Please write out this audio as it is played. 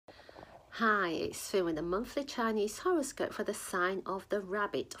Hi, it's Sue with the monthly Chinese horoscope for the sign of the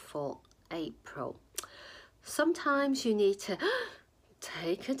rabbit for April. Sometimes you need to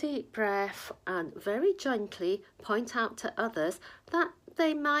take a deep breath and very gently point out to others that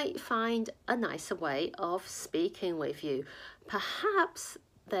they might find a nicer way of speaking with you. Perhaps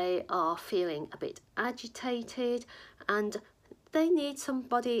they are feeling a bit agitated and they need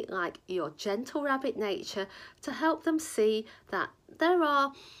somebody like your gentle rabbit nature to help them see that there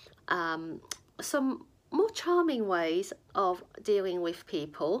are some more charming ways of dealing with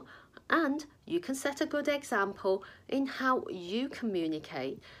people, and you can set a good example in how you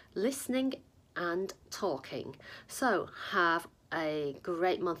communicate, listening and talking. So have a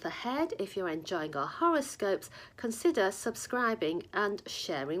great month ahead. If you're enjoying our horoscopes, consider subscribing and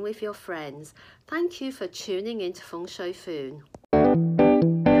sharing with your friends. Thank you for tuning into Feng Shui Foon.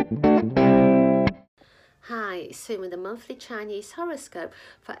 Hi, it's Sue with the monthly Chinese horoscope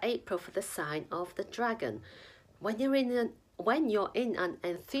for April for the sign of the dragon. When you're in an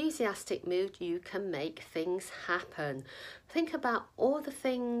enthusiastic mood, you can make things happen. Think about all the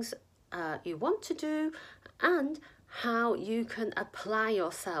things you want to do and how you can apply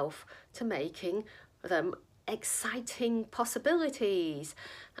yourself to making them exciting possibilities.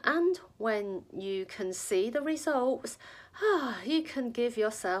 And when you can see the results, you can give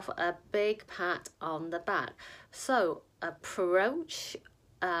yourself a big pat on the back. So approach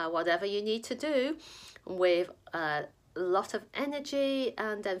whatever you need to do with a lot of energy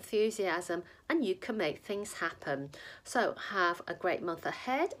and enthusiasm, and you can make things happen. So have a great month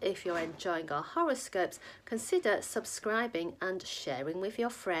ahead. If you're enjoying our horoscopes, consider subscribing and sharing with your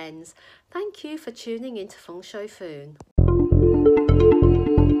friends. Thank you for tuning into Feng Shui Foon.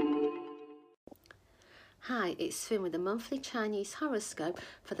 Hi, it's Sue with the monthly Chinese horoscope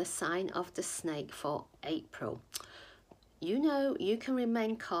for the sign of the snake for April. You know you can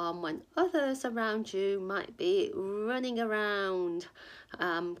remain calm when others around you might be running around,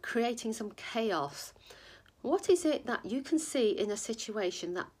 creating some chaos. What is it that you can see in a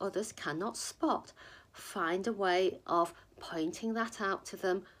situation that others cannot spot? Find a way of pointing that out to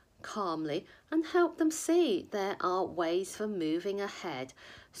them calmly and help them see there are ways for moving ahead.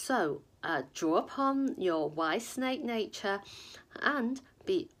 So draw upon your wise snake nature and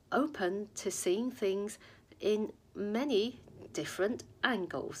be open to seeing things in many different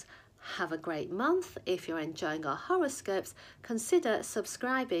angles. Have a great month. If you're enjoying our horoscopes, consider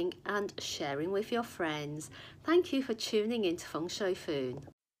subscribing and sharing with your friends. Thank you for tuning into Feng Shui Foon.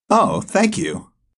 Oh, thank you.